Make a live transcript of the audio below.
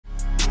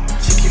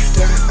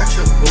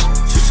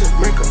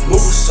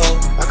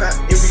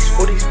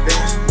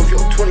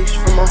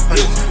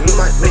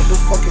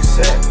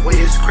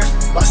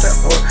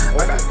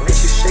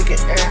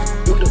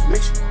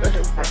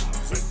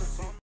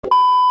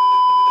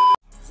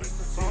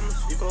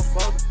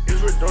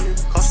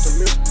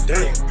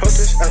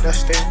like that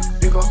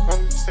stand. Nigga,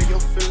 say your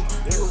feelings,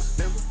 nigga,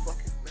 never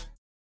fucking.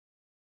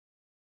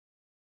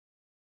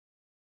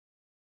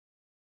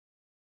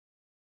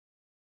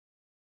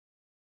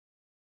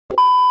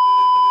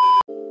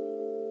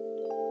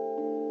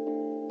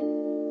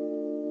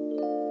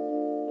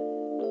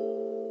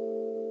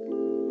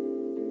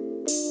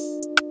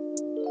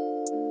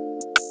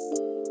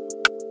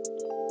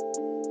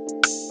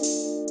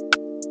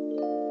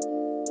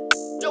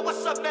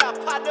 What's up now,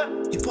 partner?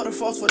 He put a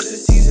fourth for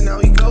this season, now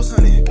he goes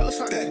hunting.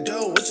 That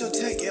dough with your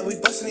tech, yeah, we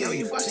bustin'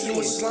 it. Say you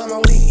was a slime, I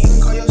wouldn't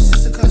even call your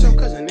sister cousin.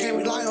 Can't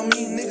rely on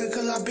me, nigga,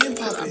 cause I been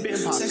poppin'.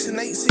 Section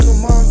 8, single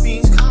mom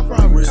fiends, cop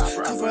robbers.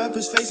 Cover up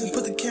his face and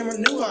put the camera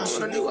new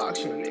auction. Can't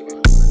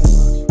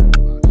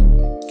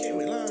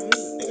rely on me,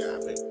 nigga, I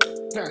been.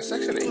 Nah,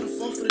 Section 8. Put a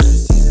fourth for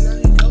this season, now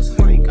he goes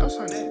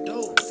hunting. That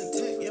dough with the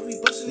tech, yeah, we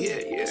bustin'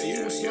 it. Yeah. Say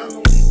you was a slime,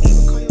 I wouldn't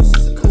even call your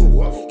sister cousin.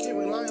 Whoa. Can't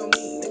rely on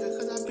me, nigga,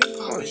 cause I been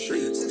poppin'. On the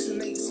street.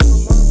 Section 8, single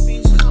mom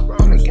fiends, cop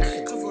robbers.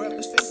 gang. Cover up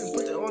his face and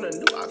put it on a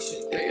new auction.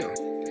 Damn.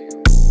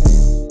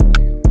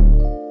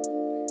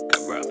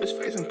 Cover up his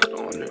face and put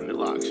on the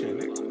new auction,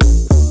 nigga.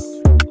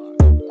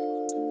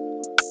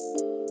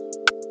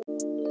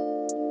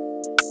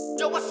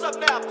 Yo, what's up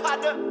now,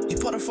 partner? He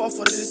put a fourth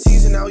for this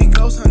season, now he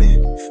goes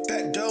hunting.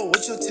 Back door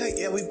with your tech,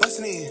 yeah, we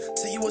bustin' in.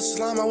 Say you was a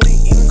slime, I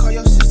wouldn't even call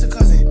your sister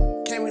cousin.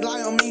 Can't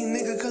rely on me,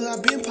 nigga, cause I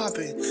been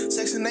poppin'.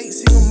 Section 8,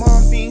 single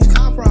mom fiends,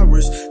 cop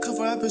robbers.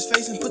 Cover up his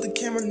face and put the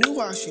camera new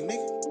auction,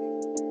 nigga.